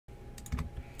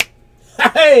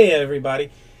Hey,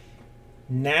 everybody.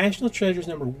 National Treasures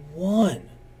 #1.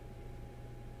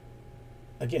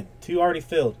 Again, 2 already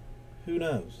filled. Who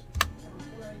knows?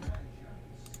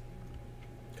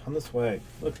 Come this way.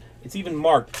 Look, it's even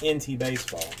marked NT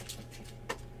Baseball.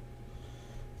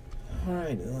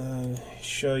 Alright,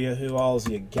 show you who all's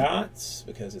you got,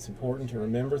 because it's important to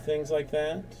remember things like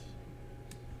that.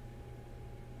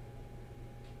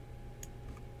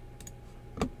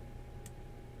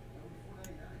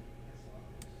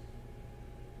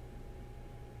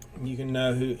 You can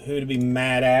know who to be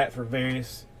mad at for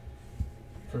various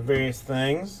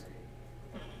things.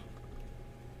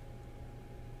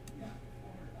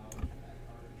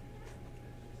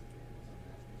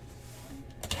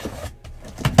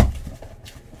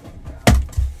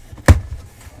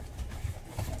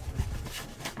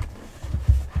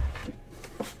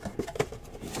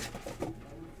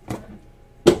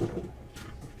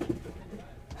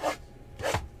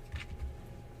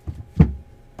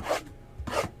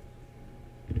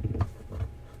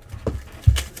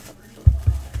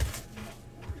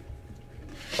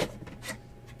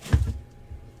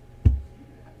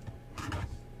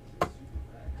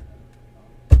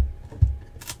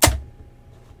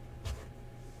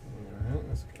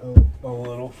 A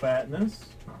little fatness.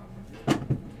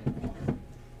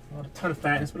 Not a ton of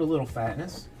fatness, but a little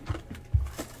fatness.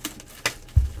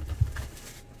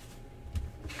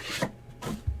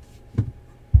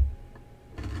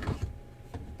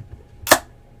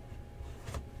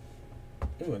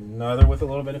 Ooh, another with a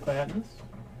little bit of fatness.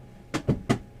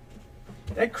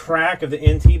 That crack of the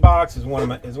NT box is one of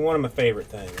my favorite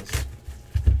things.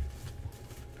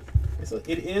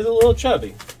 It is a little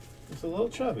chubby. It's a little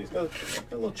chubby. It's got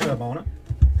a little chub on it.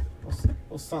 A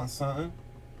little something, something.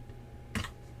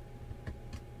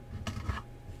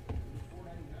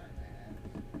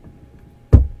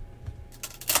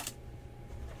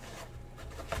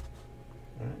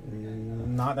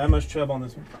 Not that much chub on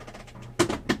this one.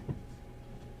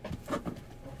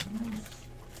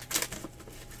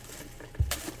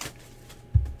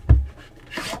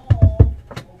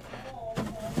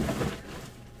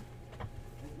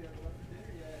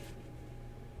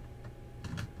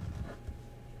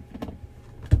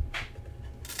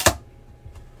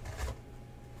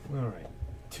 All right,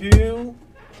 two,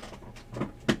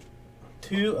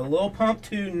 a little pump,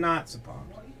 2 not so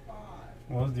pumped.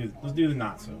 Well, let's do the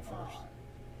not so first.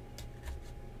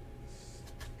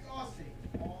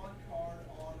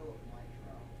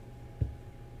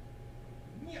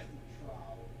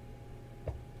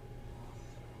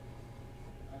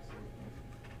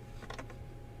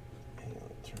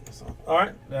 Turn this off. All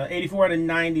right, 84 out of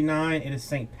 99. It is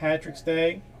St. Patrick's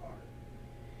Day.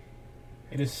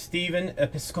 It is Stephen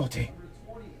Piscotty.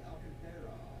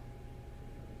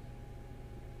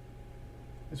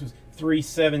 This was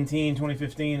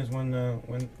 3/17/2015 is when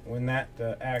that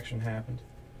action happened.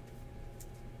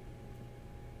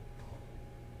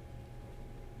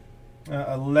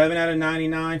 11 out of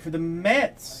 99 for the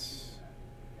Mets.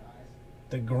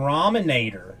 The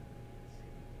Grominator.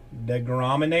 The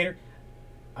Grominator.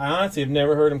 I honestly have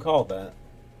never heard him called that.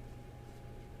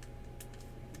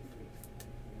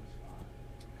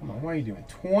 Come on, what are you doing?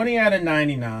 20 out of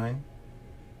 99.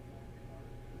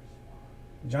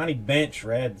 Johnny Bench,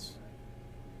 Reds.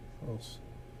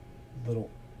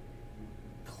 Little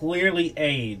clearly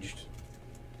aged.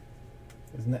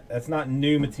 That's not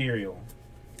new material.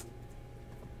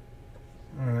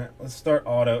 Alright, let's start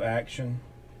auto action.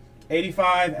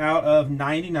 85 out of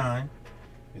 99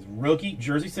 is rookie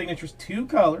jersey signatures 2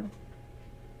 color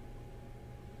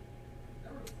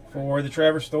for the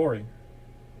Trevor Story.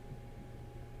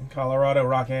 Colorado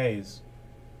Rockies.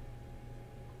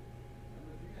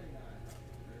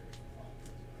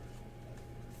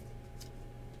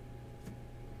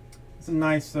 It's a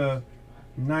nice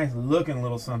looking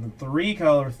little something. 3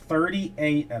 color,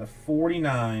 38 out of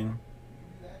 49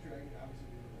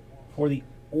 for the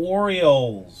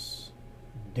Orioles.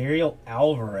 Daryl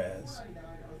Alvarez.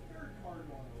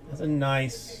 That's a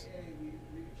nice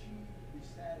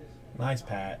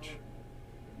patch.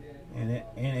 And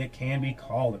it can be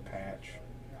called a patch.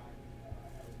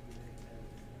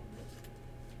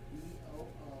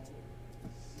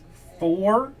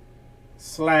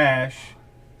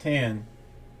 (4/10)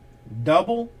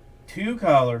 double 2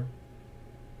 color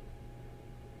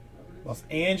Los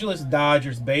Angeles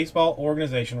Dodgers baseball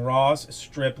organization Ross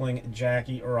Stripling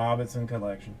Jackie Robinson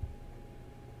collection.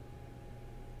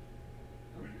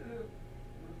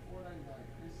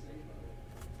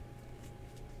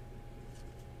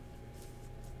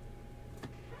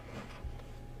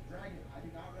 I do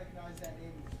not recognize that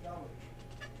name. Spell it.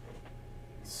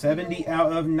 70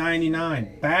 out of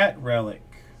 99. Bat relic.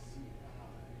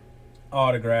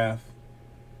 autograph.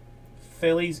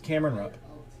 Phillies, Cameron Rupp. Of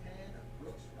 10,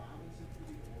 Brooks Robinson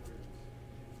for the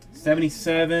Orioles.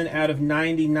 77 out of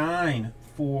 99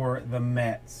 for the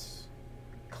Mets.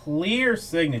 Clear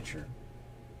signature.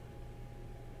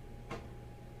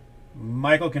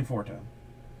 Michael Conforto.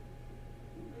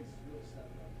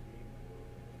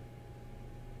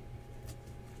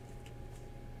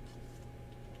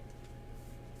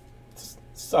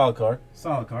 Solid card.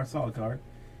 Solid card. Solid card.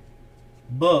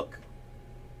 Book.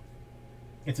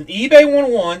 It's an eBay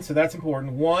 101, so that's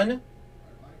important. 1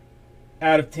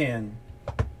 out of 10.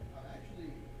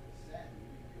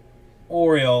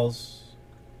 Orioles.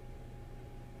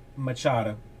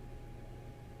 Machado.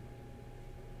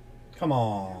 Come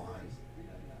on.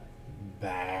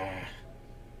 Bah.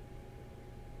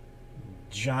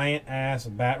 Giant ass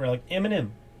bat relic.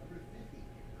 Eminem.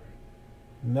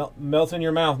 Melts in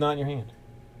your mouth, not in your hand.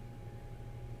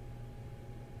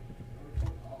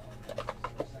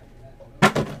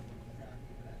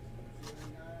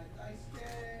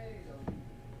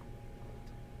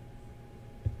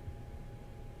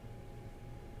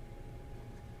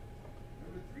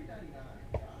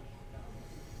 $3.99.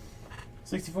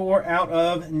 64 out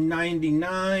of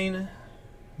 99.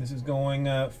 This is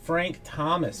going Frank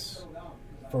Thomas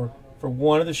for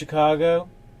one of the Chicago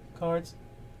cards.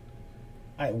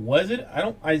 Was it?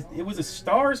 It was a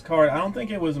Stars card. I don't think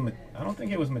it was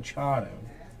Machado.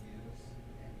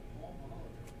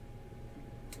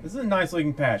 This is a nice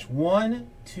looking patch. 1,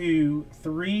 2,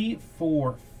 3,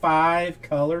 4, 5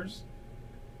 colors.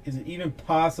 Is it even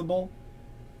possible?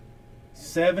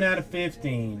 7 out of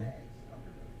 15.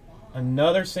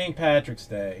 Another St. Patrick's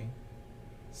Day.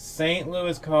 St.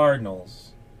 Louis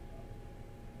Cardinals.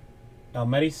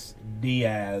 Almeida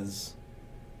Diaz.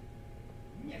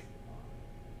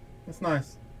 That's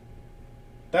nice.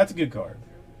 That's a good card.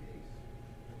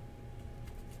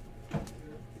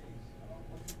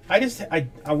 I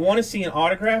want to see an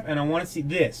autograph, and I want to see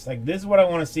this. Like, this is what I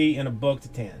want to see in a book to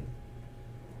 10.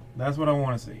 That's what I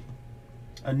want to see.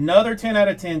 Another 10 out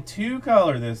of 10. 2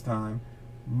 color this time.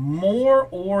 More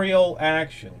Oriole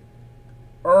action.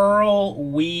 Earl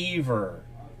Weaver.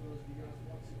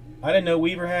 I didn't know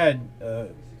Weaver had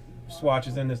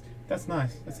swatches in this. That's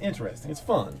nice. That's interesting. It's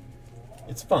fun.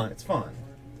 It's fun. It's fun.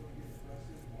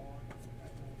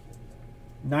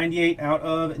 98 out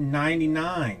of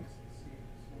 99.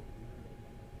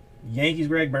 Yankees,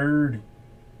 Greg Bird.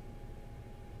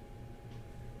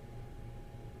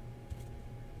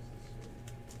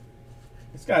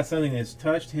 It's got something that's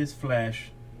touched his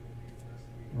flesh.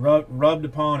 Rubbed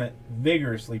upon it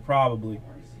vigorously, probably.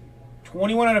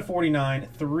 21 out of 49.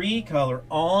 3 color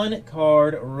on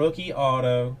card rookie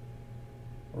auto.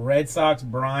 Red Sox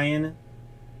Brian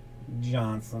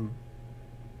Johnson.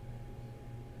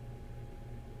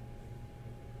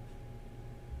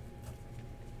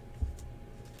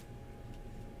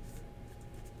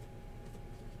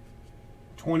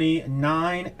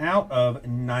 $29 out of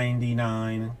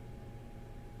 99.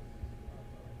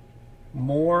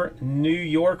 More New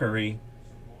Yorkery.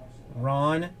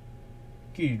 Ron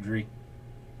Guidry.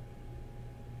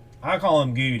 I call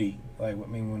him Goody. Like, I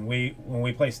mean, when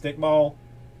we play stickball,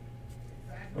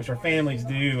 which our families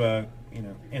do, you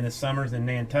know, in the summers in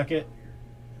Nantucket,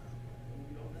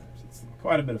 it's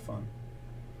quite a bit of fun.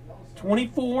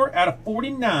 24 out of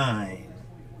 49.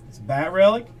 It's a bat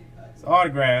relic. It's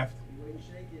autographed.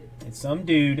 It's some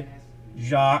dude,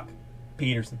 Jock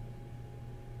Peterson.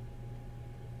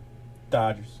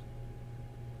 Dodgers.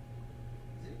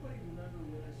 Does anybody remember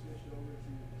when I switched over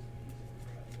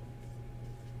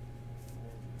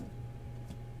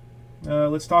to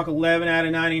this? Let's talk 11 out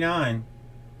of 99.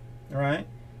 All right.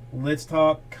 Let's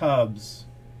talk Cubs.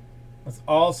 Let's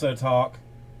also talk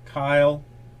Kyle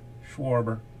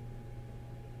Schwarber.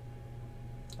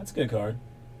 That's a good card.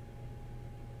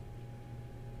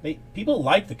 People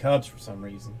like the Cubs for some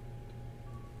reason.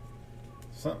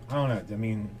 I don't know. I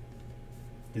mean,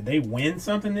 did they win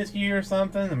something this year or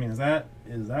something? I mean, is that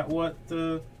what?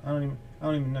 I don't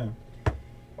even know.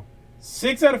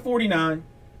 6 out of 49.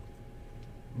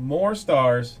 More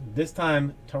stars. This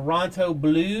time, Toronto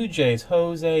Blue Jays,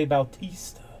 Jose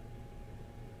Bautista.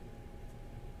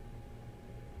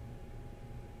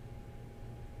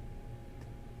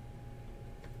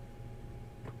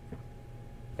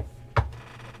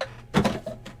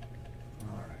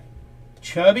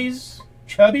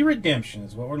 Chubby Redemption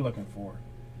is what we're looking for.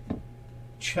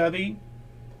 Chubby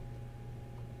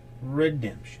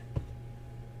Redemption.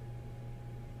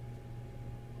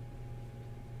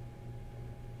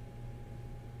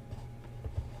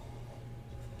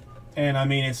 And I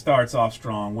mean, it starts off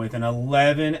strong with an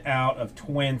 11 out of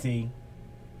 20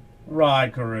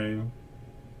 Rod Carew.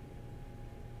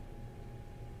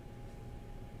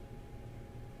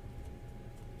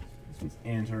 It's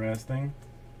interesting.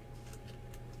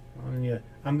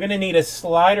 I'm gonna need a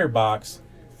slider box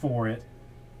for it.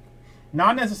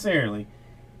 Not necessarily.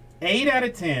 8 out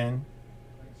of 10.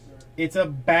 It's a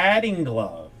batting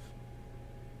glove.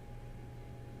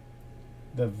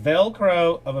 The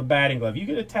Velcro of a batting glove. You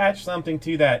could attach something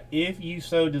to that if you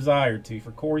so desired to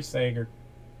for Corey Seager.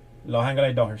 Los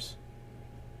Angeles Dodgers.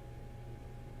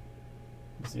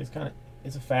 See,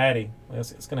 it's a fatty.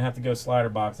 It's going to have to go slider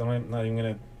box. I'm not even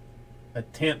going to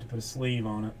attempt to put a sleeve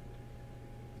on it.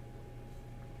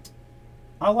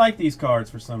 I like these cards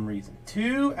for some reason.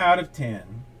 2 out of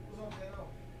 10.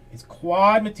 It's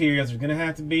quad materials. There's going to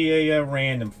have to be a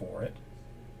random for it,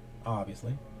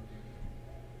 obviously.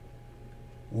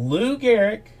 Lou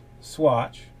Gehrig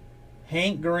swatch,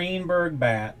 Hank Greenberg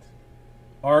bat,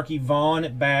 Archie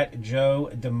Vaughn bat, Joe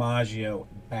DiMaggio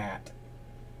bat.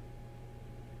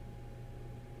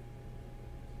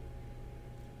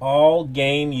 All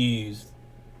game used.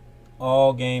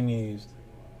 All game used.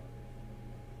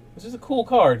 This is a cool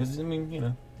card because, I mean, you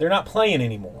know, they're not playing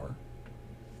anymore.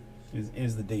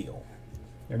 Is the deal.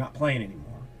 They're not playing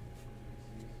anymore.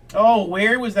 Oh,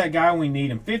 where was that guy when we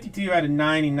need him? 52 out of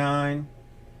 99.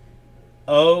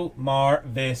 Omar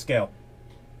Vizquel.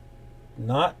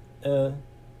 Not, well,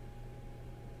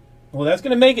 that's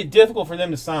going to make it difficult for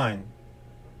them to sign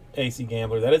AC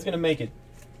Gambler. That is going to make it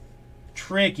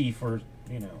tricky for,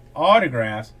 you know,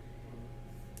 autographs.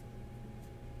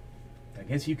 I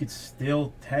guess you could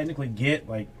still technically get,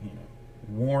 like, you know,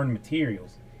 worn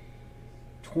materials.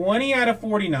 20 out of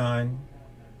 49.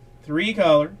 3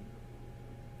 color.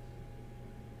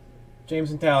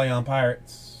 Jameson Taillon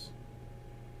Pirates.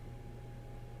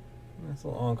 That's a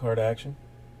little on-card action.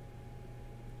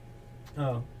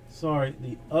 Oh, sorry.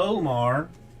 The Omar.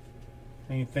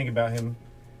 I didn't think about him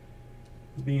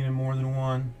being in more than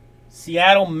one.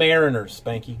 Seattle Mariners,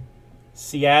 Spanky.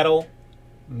 Seattle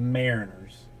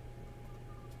Mariners.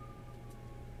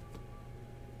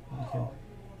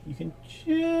 You can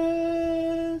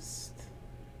just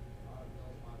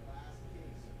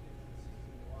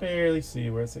barely see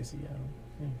where it says Seattle.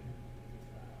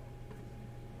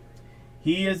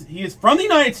 He is from the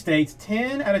United States,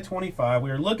 10 out of 25.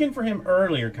 We were looking for him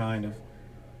earlier, kind of.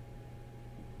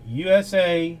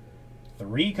 USA,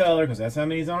 3 color, because that's how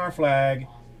many's on our flag.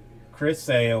 Chris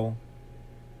Sale.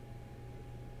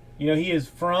 You know, he is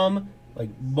from, like,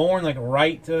 born, like,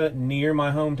 right near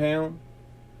my hometown.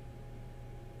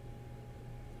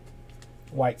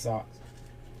 White Sox.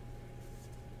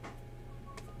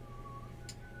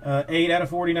 8 out of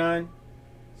 49.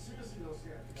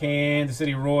 Kansas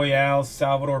City Royals,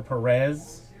 Salvador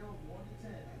Perez.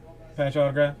 Patch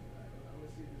autograph.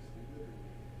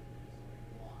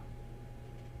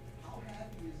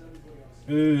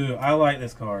 Ooh, I like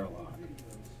this card a lot.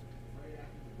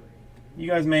 You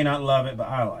guys may not love it, but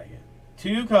I like it.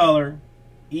 2 color,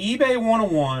 eBay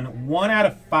 101, 1 out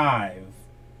of 5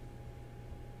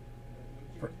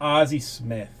 for Ozzie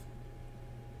Smith.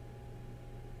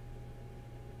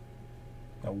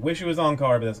 I wish it was on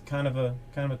card, but that's kind of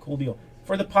a cool deal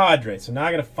for the Padres. So now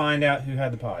I got to find out who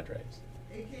had the Padres.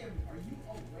 Hey Cam, are you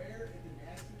aware if the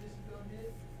next edition don't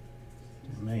hit?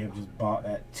 May have just bought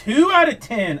that. 2 out of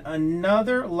 10,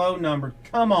 another low number.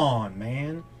 Come on,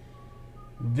 man.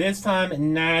 This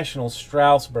time National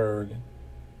Strasburg. Been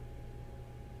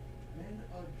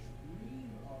a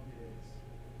dream of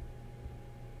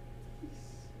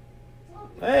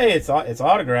his. Hey, it's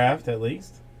autographed at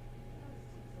least.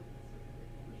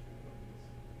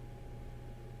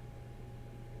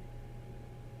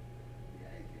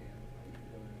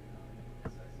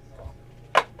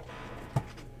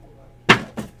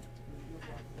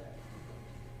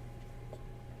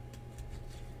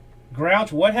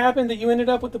 Grouch, what happened that you ended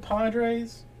up with the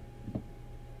Padres? Oh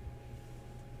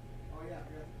yeah, I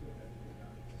forgot to put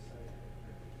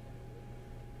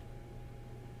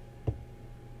that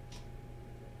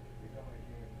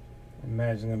in.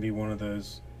 Imagine it's going to be one of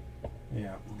those,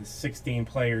 yeah, the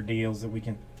 16-player deals that we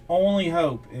can only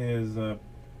hope is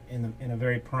in a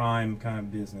very prime kind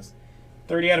of business.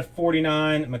 30 out of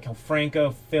 49, Maikel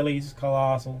Franco, Phillies,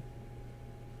 Colossal.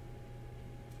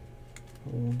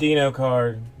 Dino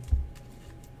card.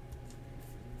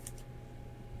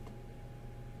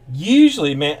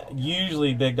 Usually, man,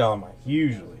 big dollar Mike.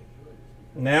 Usually.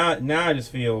 Now I just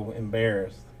feel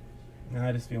embarrassed.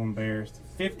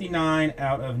 59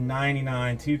 out of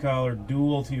 99, 2 color,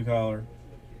 dual 2 color.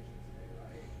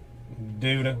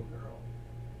 Duda.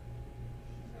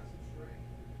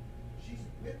 She's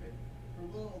whipping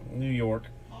her little New York.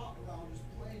 pop around just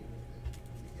playing with it.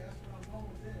 You guess where I'm going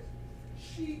with this?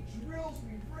 She drills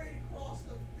me right across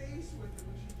the face with it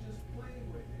when she's just playing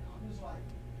with it. I'm just like,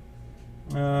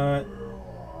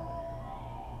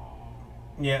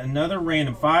 Yeah, another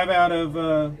random. 5 out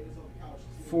of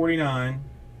 49.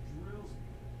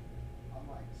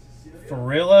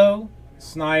 Farillo,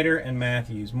 Snyder, and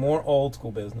Matthews. More old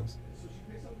school business. So she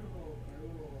picks up her little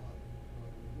people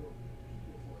toys for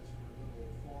her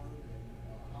little farm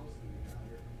and house that we got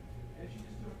her. And she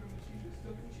just took them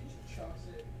and she just chucks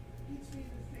it, hits me in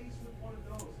the face with one of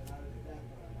those, and at that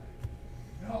point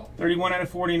I'm like, no. 31 out of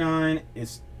 49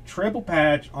 is triple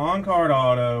patch, on card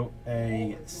auto,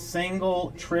 a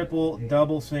single, triple,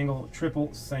 double single,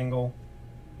 triple single.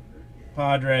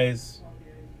 Padres,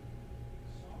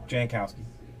 Jankowski.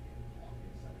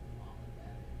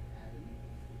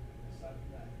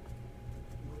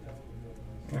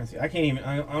 Let's see, I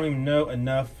don't even know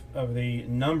enough of the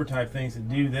number type things to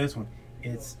do this one.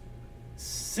 It's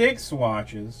 6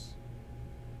 swatches,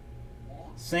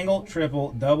 single,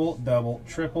 triple, double, double,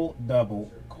 triple,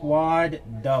 double, quad,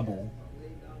 double,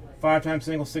 5-time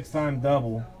single, 6-time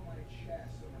double,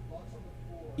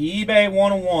 eBay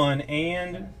 101,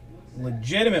 and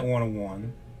legitimate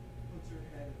 101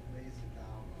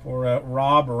 for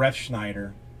Rob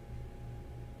Refschneider.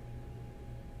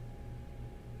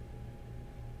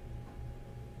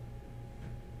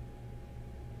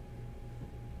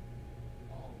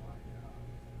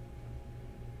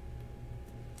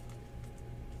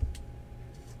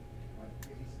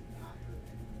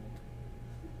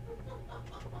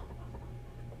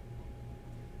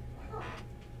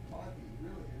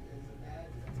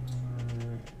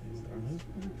 Are those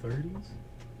 130s?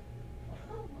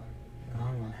 I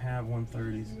don't even have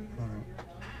 130s.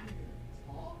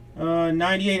 All right.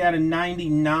 98 out of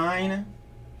 99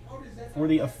 for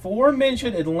the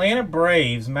aforementioned Atlanta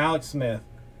Braves, Malik Smith.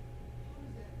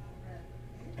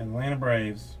 Atlanta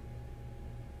Braves.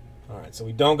 All right, so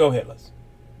we don't go hitless.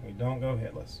 We don't go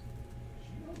hitless.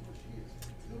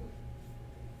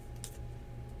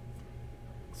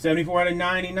 74 out of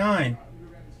 99.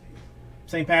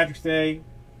 St. Patrick's Day,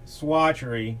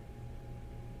 swatchery.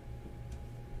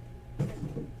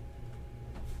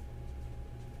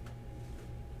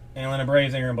 Atlanta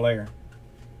Braves, Aaron Blair.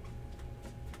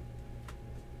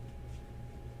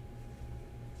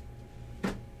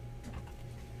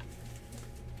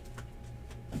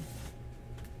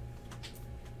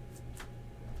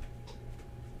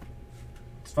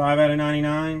 It's 5 out of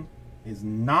 99. Is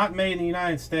not made in the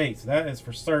United States. That is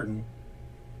for certain.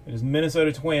 It is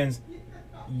Minnesota Twins,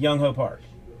 Young Ho Park.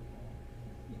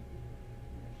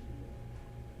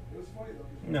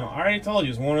 No, I already told you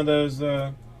it's one of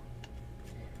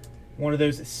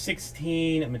those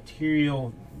 16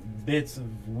 material bits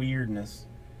of weirdness.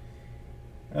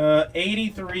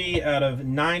 83 out of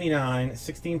 99,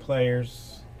 16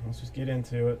 players. Let's just get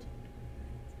into it.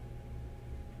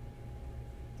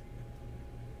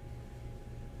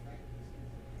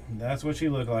 That's what she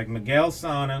looked like. Miguel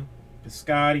Sana,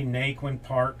 Piscotti, Naquin,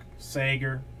 Park,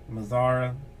 Sager,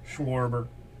 Mazzara, Schwarber,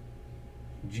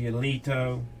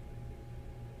 Giolito,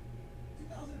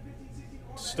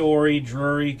 Story,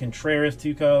 Drury, Contreras,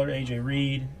 2-color, AJ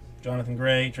Reed, Jonathan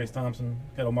Gray, Trace Thompson,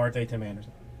 Ketel Marte, Tim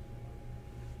Anderson.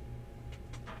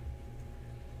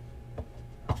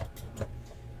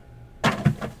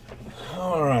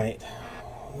 All right.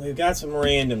 We've got some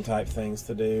random type things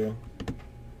to do.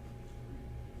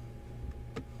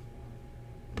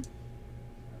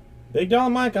 Big Dollar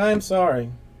Mike, I am sorry.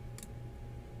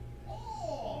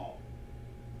 Oh,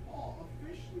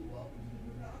 officially welcome to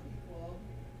the Hockey Club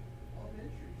of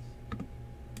entries.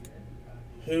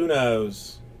 Who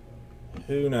knows?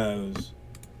 Who knows?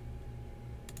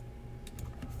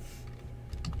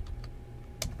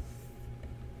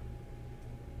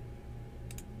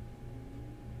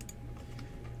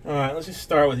 All right, let's just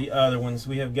start with the other ones.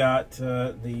 We have got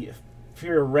the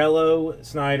Fiorello,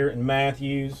 Snyder, and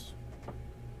Matthews.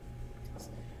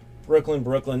 Brooklyn,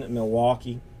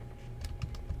 Milwaukee.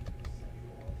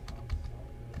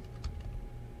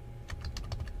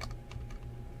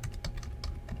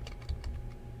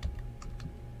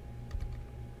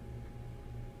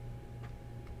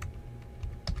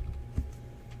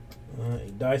 A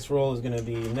dice roll is going to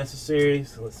be necessary,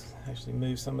 so let's actually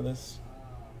move some of this.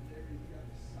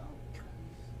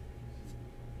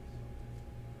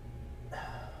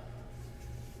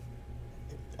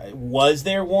 Was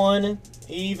there one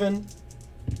even?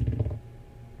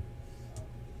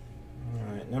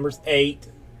 All right, number's 8.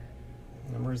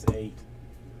 Number's 8.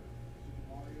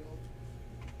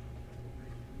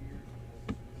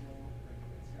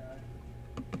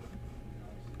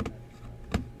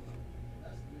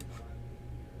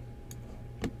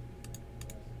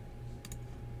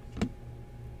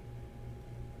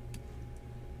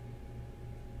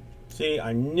 See,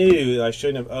 I knew that I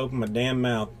shouldn't have opened my damn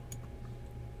mouth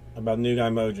about New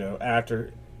Guy Mojo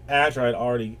after I'd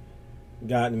already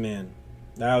gotten him in.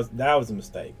 That was a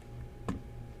mistake. I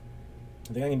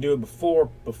think I can do it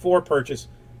before purchase,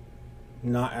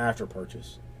 not after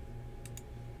purchase.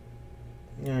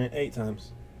 All right, 8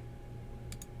 times.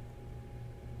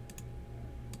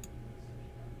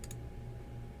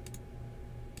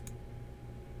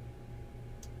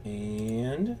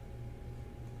 And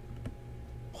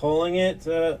pulling it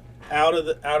out of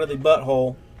the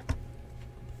butthole,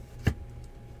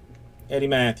 Eddie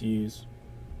Matthews.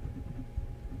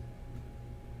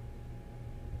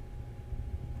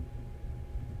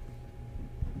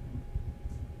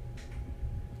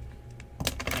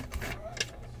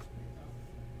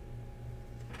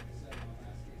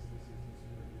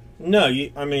 No,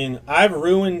 I mean, I've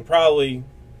ruined probably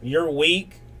your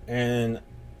week, and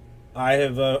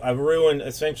I've ruined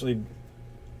essentially,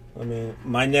 I mean,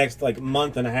 my next like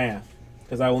month and a half,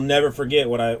 because I will never forget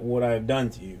what I've done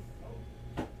to you.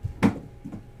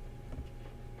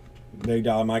 Big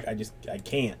Dollar Mike, I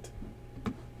can't.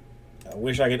 I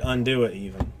wish I could undo it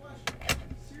even.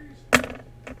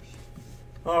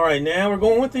 All right, now we're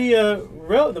going with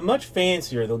the much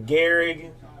fancier, the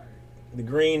Gehrig, the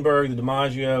Greenberg, the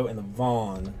DiMaggio, and the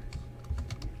Vaughn.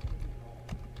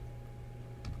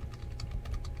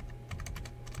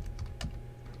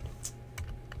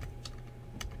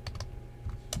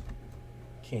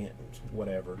 Can't,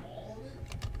 whatever.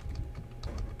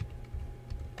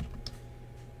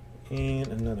 And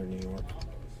another New York.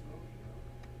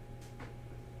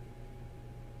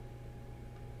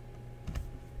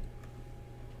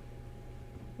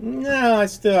 No, I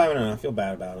don't know. I feel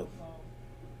bad about it.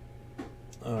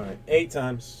 All right, 8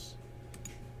 times.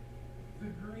 The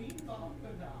green bomb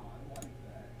now, I like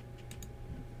that.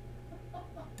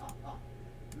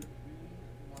 The green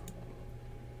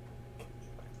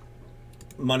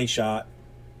Money shot.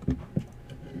 All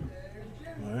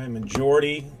right,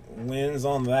 majority wins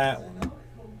on that one.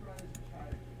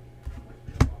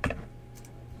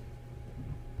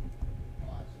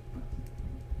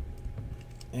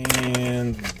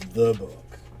 And the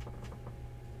book.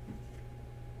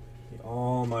 The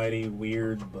almighty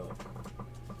weird book.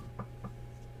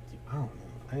 I don't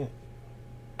know.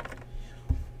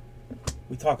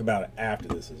 We talk about it after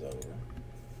this is over.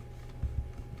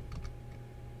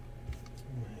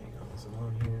 Hang on, is it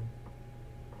on here?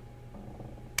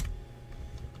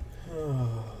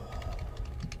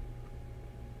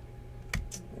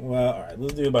 Well, all right,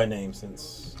 let's do it by name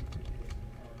since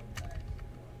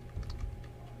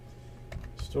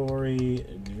Story,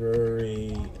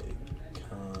 Drury,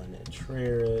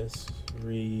 Contreras,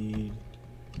 Reed,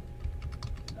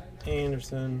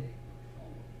 Anderson.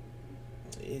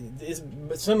 It's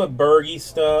some of Bergey's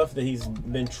stuff that he's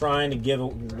been trying to give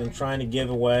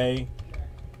away.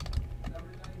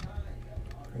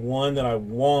 One that I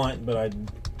want, but I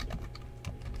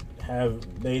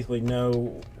have basically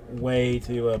no way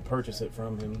to purchase it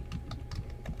from him.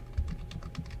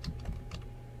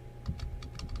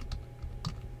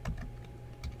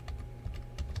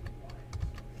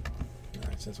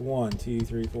 So it's 1, 2,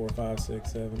 3, 4, 5,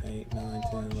 6, 7, 8, 9,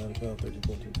 10, 11, 12, 13,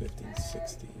 14, 15,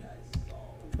 16.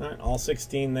 All right, all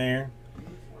 16 there.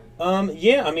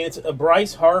 Yeah, I mean, it's a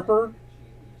Bryce Harper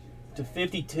to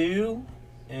 52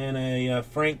 and a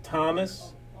Frank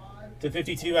Thomas to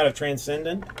 52 out of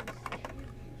Transcendent.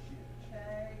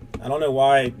 I don't know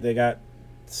why they got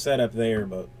set up there,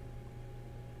 but...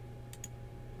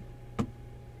 All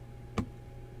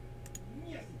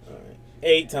right,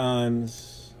 8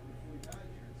 times...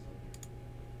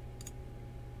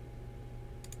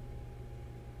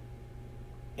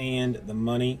 And the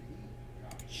money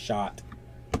shot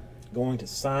going to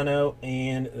Sino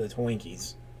and the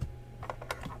Twinkies.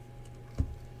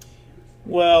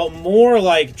 Well, more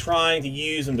like trying to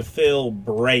use them to fill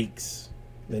breaks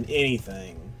than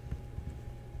anything.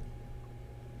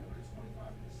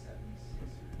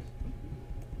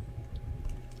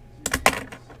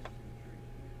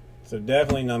 So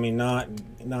definitely, I mean, not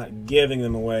giving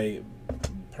them away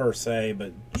per se,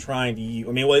 but trying to use.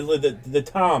 I mean, the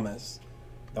Thomas.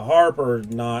 The Harper,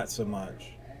 not so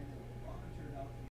much.